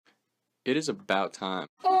It is about time.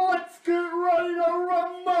 Let's get ready to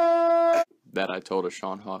rumble! That I told a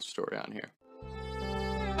Sean Haas story on here.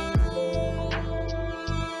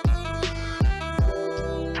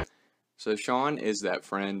 So Sean is that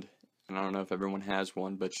friend, and I don't know if everyone has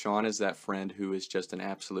one, but Sean is that friend who is just an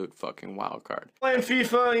absolute fucking wild card. Playing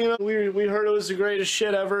FIFA, you know, we heard it was the greatest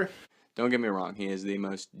shit ever. Don't get me wrong, he is the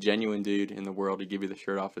most genuine dude in the world to give you the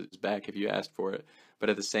shirt off his back if you asked for it.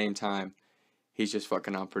 But at the same time, he's just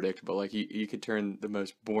fucking unpredictable. Like, you could turn the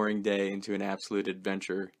most boring day into an absolute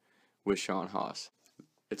adventure with Sean Haas.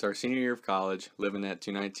 It's our senior year of college, living at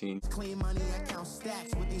 219. Clean money, I count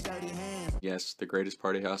stacks with these dirty hands. Yes, the greatest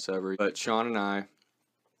party house ever. But Sean and I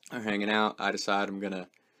are hanging out. I decide I'm going to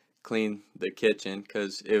clean the kitchen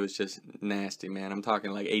because it was just nasty, man. I'm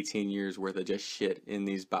talking like 18 years worth of just shit in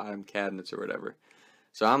these bottom cabinets or whatever.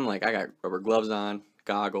 So I'm like, I got rubber gloves on,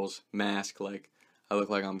 goggles, mask, like I look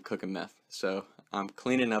like I'm cooking meth. So I'm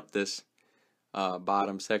cleaning up this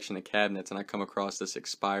bottom section of cabinets, and I come across this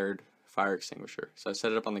expired fire extinguisher. So I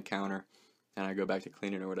set it up on the counter and I go back to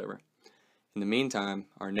cleaning or whatever. In the meantime,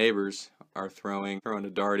 our neighbors are throwing a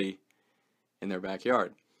darty in their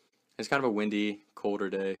backyard. It's kind of a windy, colder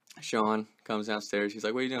day. Sean comes downstairs. He's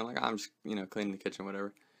like, "What are you doing?" I'm like, "I'm just, cleaning the kitchen,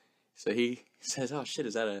 whatever." So he says, "Oh shit,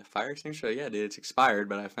 is that a fire extinguisher?" Like, "Yeah, dude, it's expired,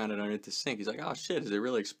 but I found it underneath the sink." He's like, "Oh shit, is it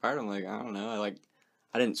really expired?" I'm like, "I don't know.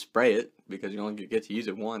 I didn't spray it because you only get to use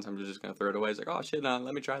it once. I'm just gonna throw it away." He's like, "Oh shit, no,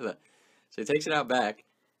 let me try that." So he takes it out back,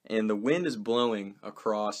 and the wind is blowing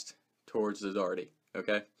across towards the darty.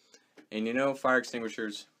 Okay, and fire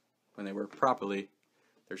extinguishers, when they work properly,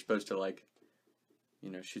 they're supposed to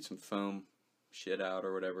shoot some foam shit out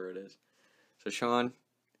or whatever it is. So Sean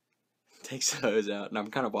takes the hose out, and I'm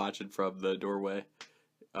kind of watching from the doorway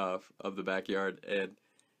of the backyard, and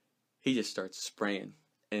he just starts spraying,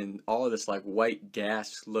 and all of this white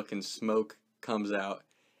gas looking smoke comes out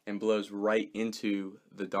and blows right into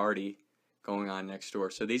the darty going on next door.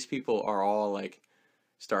 So these people are all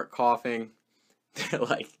start coughing. They're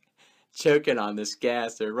choking on this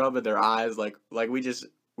gas. They're rubbing their eyes like we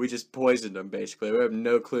just poisoned them, basically. We have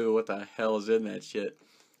no clue what the hell is in that shit.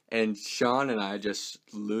 And Sean and I just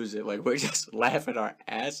lose it. We're just laughing our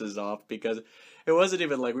asses off because it wasn't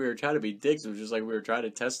even like we were trying to be dicks. It was just we were trying to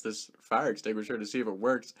test this fire extinguisher to see if it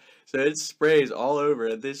works. So it sprays all over.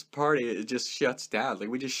 At this party, it just shuts down.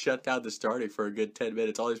 We just shut down this party for a good 10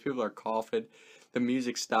 minutes. All these people are coughing. The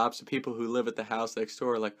music stops. The people who live at the house next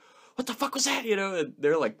door are like, "What the fuck was that?" And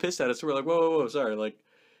they're pissed at us. So we're like, whoa, whoa, whoa, sorry.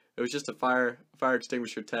 It was just a fire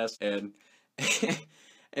extinguisher test, and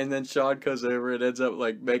and then Sean goes over and ends up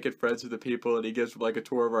making friends with the people, and he gives them a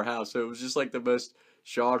tour of our house. So it was just the most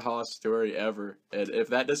Sean Haas story ever. And if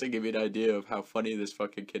that doesn't give you an idea of how funny this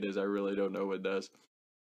fucking kid is, I really don't know what does.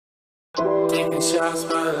 Taking shots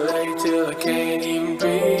by the lake till I can't even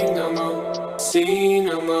breathe no more, see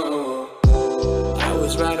no more. I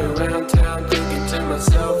was riding around town thinking to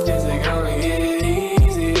myself, is it gonna get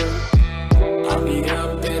easier? I'll be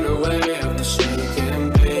up and away up the street getting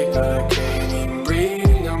big, but I can't even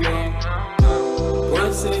breathe no more.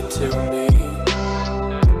 What's it to me?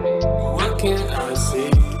 What can I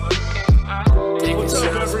see? Taking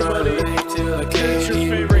shots by the lake till I can't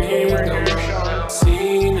even breathe.